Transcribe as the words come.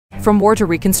From War to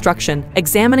Reconstruction,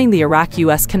 examining the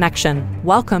Iraq-US connection.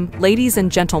 Welcome, ladies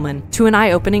and gentlemen, to an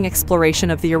eye-opening exploration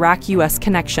of the Iraq-US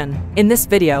connection. In this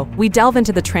video, we delve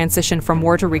into the transition from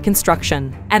war to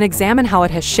reconstruction and examine how it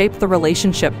has shaped the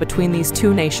relationship between these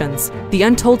two nations, the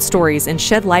untold stories, and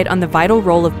shed light on the vital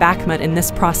role of Bakhmut in this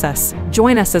process.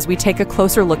 Join us as we take a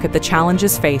closer look at the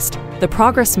challenges faced, the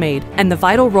progress made, and the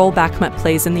vital role Bakhmut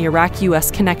plays in the Iraq-US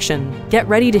connection. Get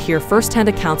ready to hear first-hand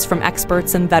accounts from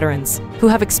experts and veterans who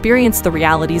have experienced the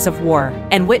realities of war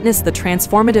and witnessed the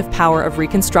transformative power of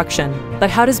reconstruction.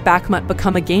 But how does Bakhmut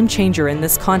become a game-changer in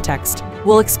this context?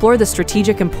 We'll explore the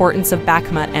strategic importance of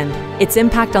Bakhmut and its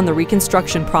impact on the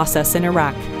reconstruction process in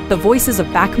Iraq, the voices of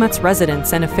Bakhmut's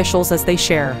residents and officials as they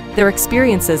share their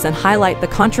experiences and highlight the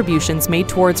contributions made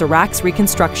towards Iraq's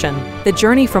reconstruction. The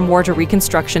journey from war to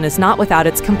reconstruction is not without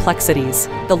its complexities,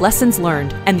 the lessons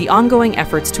learned, and the ongoing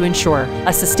efforts to ensure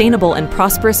a sustainable and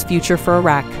prosperous future for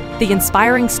Iraq. The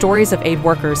inspiring stories of aid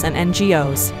workers and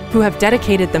NGOs who have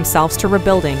dedicated themselves to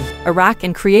rebuilding Iraq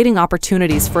and creating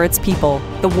opportunities for its people.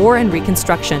 The war and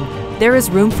reconstruction. There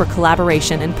is room for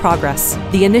collaboration and progress.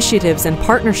 The initiatives and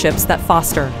partnerships that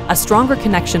foster a stronger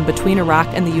connection between Iraq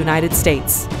and the United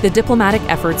States. The diplomatic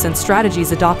efforts and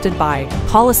strategies adopted by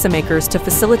policymakers to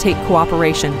facilitate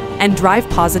cooperation and drive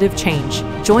positive change.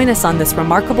 Join us on this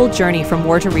remarkable journey from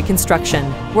war to reconstruction,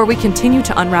 where we continue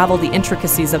to unravel the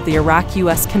intricacies of the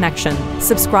Iraq-US connection.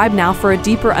 Subscribe now for a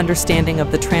deeper understanding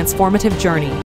of the transformative journey.